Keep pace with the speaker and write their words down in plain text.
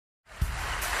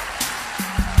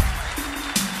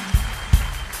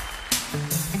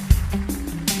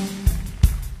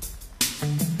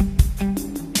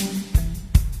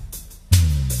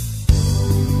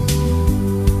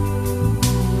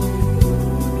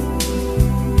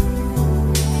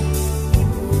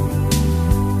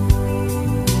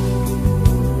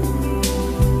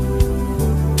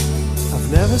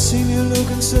seen you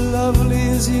looking so lovely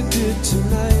as you did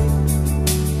tonight.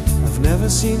 I've never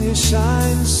seen you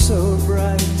shine so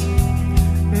bright.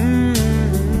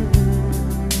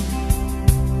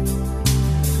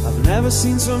 I've never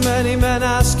seen so many men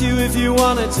ask you if you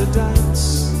wanted to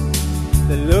dance.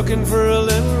 They're looking for a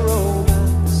little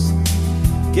romance,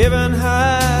 given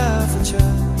half a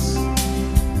chance.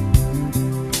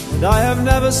 And I have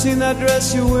never seen that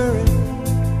dress you're wearing,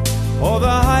 or the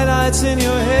highlights in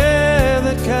your hair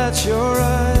that catch your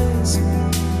eyes.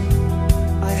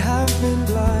 I have been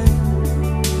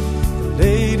blind. The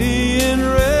lady in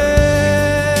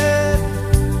red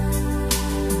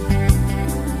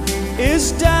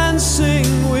is dancing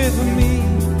with me,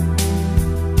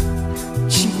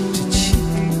 cheek to cheek.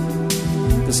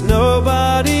 There's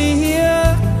nobody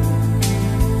here,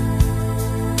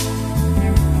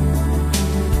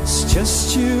 it's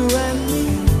just you and me.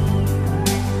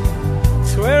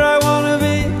 It's where I wanna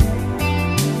be,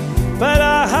 but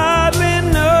I hardly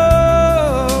know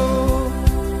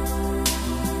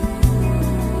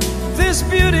this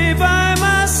beauty by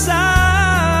my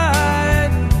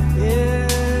side. Yeah,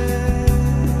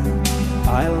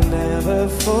 I'll never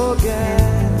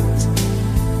forget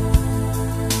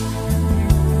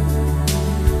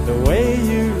the way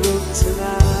you look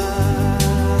tonight.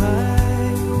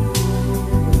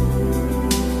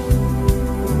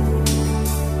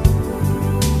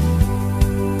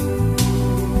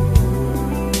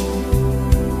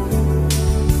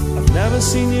 I've never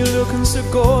seen you looking so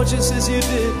gorgeous as you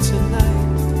did tonight.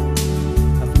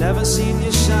 I've never seen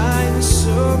you shine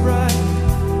so bright.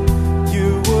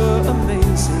 You were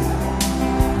amazing.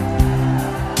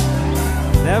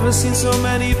 Never seen so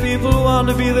many people want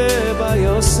to be there by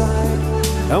your side.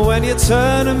 And when you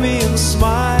turn to me and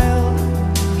smile,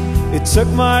 it took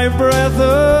my breath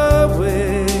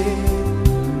away.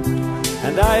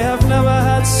 And I have never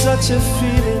had such a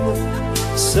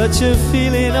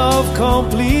feeling of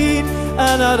complete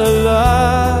and utter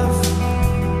love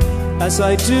as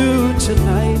I do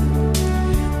tonight.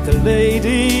 The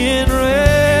lady in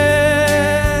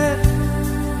red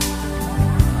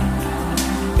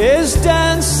is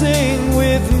dancing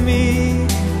with me,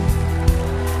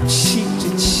 cheek to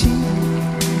cheek.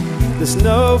 There's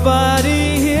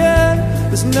nobody here,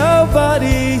 there's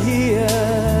nobody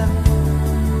here,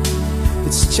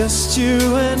 it's just you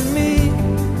and me.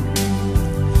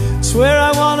 It's where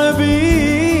I wanna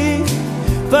be,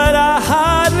 but I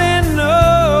hardly know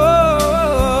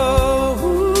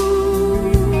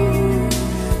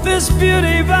this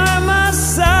beauty by my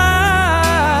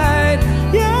side.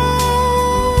 Yeah,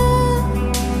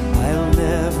 I'll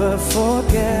never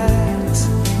forget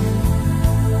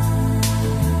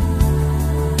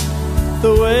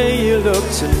the way you look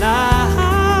tonight.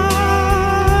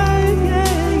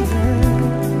 Yeah,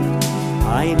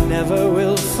 yeah. I never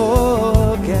will forget